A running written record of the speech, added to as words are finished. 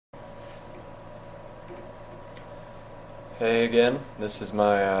Hey again, this is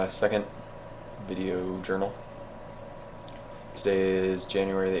my second video journal. Today is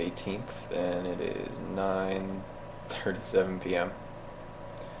January the 18th and it is 9:37 p.m.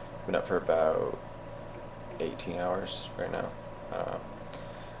 I've been up for about 18 hours right now.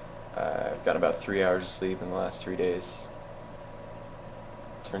 I've gotten about 3 hours of sleep in the last 3 days.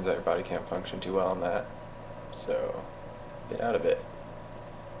 Turns out your body can't function too well on that, so get out of it.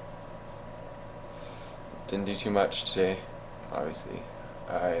 Didn't do too much today, obviously.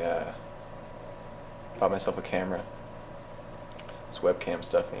 I bought myself a camera. This webcam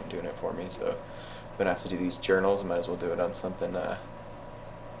stuff ain't doing it for me, so I'm gonna have to do these journals. I might as well do it on something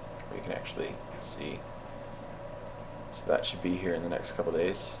we can actually see. So that should be here in the next couple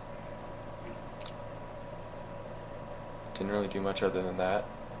days. Didn't really do much other than that.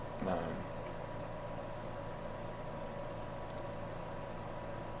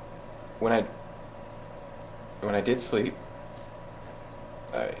 When I did sleep,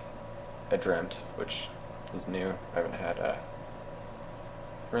 I dreamt, which is new. I haven't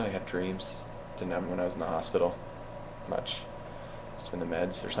really had dreams. Didn't have them when I was in the hospital much. Just been the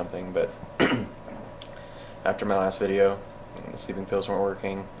meds or something. But after my last video, the sleeping pills weren't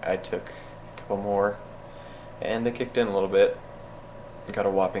working. I took a couple more, and they kicked in a little bit. Got a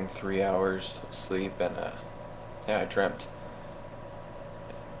whopping 3 hours of sleep, and yeah, I dreamt.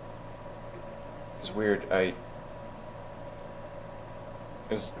 It was weird.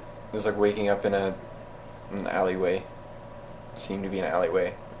 It was like waking up in an alleyway. It seemed to be an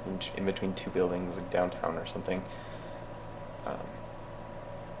alleyway in between two buildings, like downtown or something.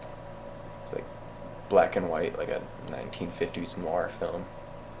 It's like black and white, like a 1950s noir film.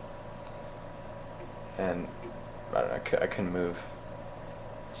 And I don't know, I couldn't move.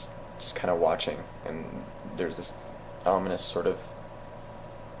 Just kind of watching, and there's this ominous sort of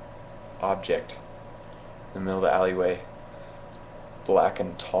object in the middle of the alleyway. It's black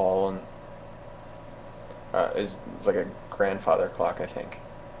and tall, and it's like a grandfather clock, I think.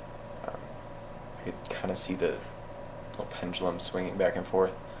 I could kind of see the little pendulum swinging back and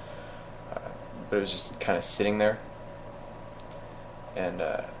forth, but it was just kind of sitting there, and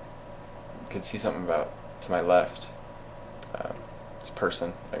could see something about to my left. It's a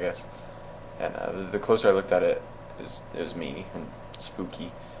person, I guess, and the closer I looked at it, it was me, and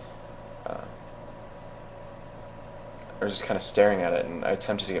spooky. I was just kind of staring at it, and I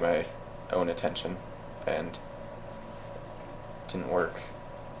attempted to get my own attention, and it didn't work.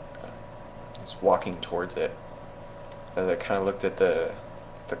 I was walking towards it. As I kind of looked at the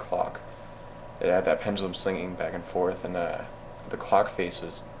clock, it had that pendulum swinging back and forth, and the clock face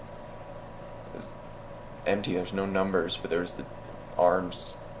was empty. There's no numbers, but there was the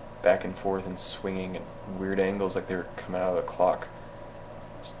arms back and forth and swinging at weird angles, like they were coming out of the clock.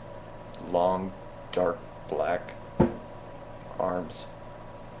 Just long, dark, black arms.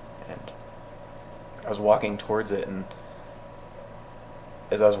 And I was walking towards it, and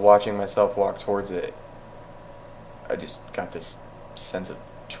as I was watching myself walk towards it, I just got this sense of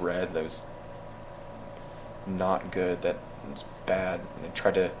dread that was not good, that was bad, and I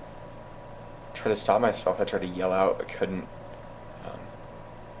tried to stop myself. I tried to yell out, I couldn't.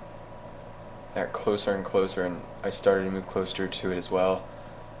 I got closer and closer, and I started to move closer to it as well,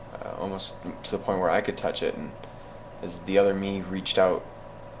 almost to the point where I could touch it, and as the other me reached out,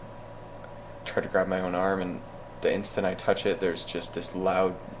 tried to grab my own arm, and the instant I touch it, there's just this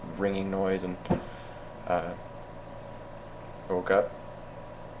loud ringing noise, and I woke up.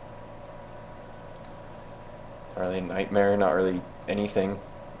 Not really a nightmare, not really anything,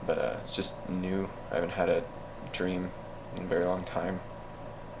 but it's just new. I haven't had a dream in a very long time.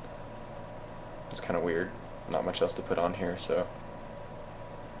 It's kind of weird. Not much else to put on here, so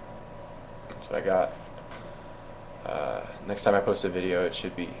that's what I got. Next time I post a video, it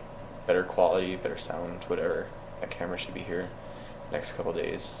should be better quality, better sound, whatever. My camera should be here next couple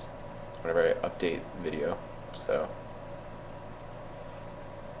days whenever I update the video. So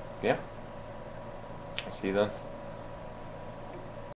yeah, I'll see you then.